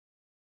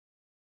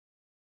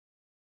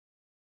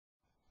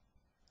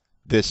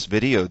This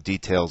video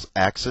details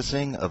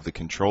accessing of the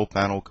control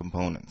panel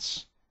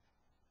components.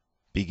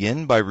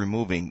 Begin by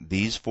removing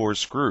these 4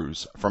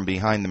 screws from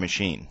behind the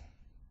machine.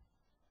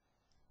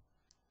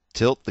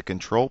 Tilt the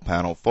control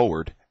panel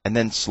forward and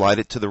then slide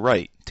it to the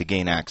right to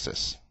gain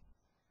access.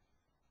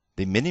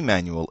 The mini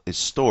manual is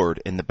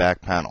stored in the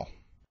back panel.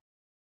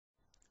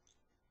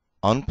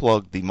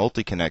 Unplug the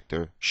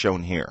multi-connector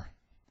shown here.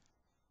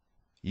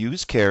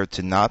 Use care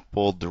to not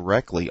pull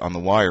directly on the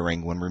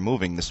wiring when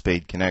removing the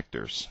spade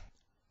connectors.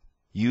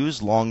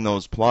 Use long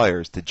nose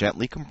pliers to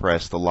gently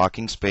compress the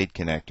locking spade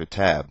connector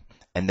tab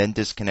and then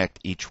disconnect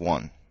each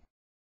one.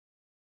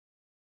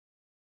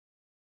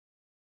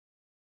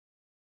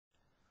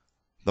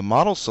 The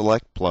model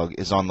select plug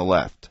is on the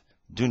left.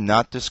 Do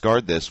not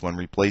discard this when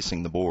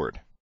replacing the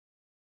board.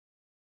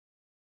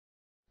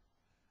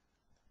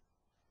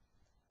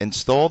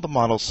 Install the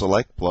model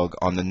select plug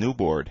on the new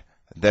board,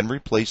 then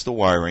replace the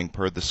wiring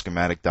per the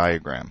schematic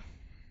diagram.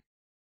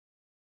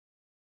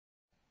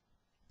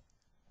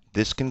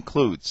 This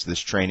concludes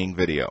this training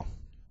video.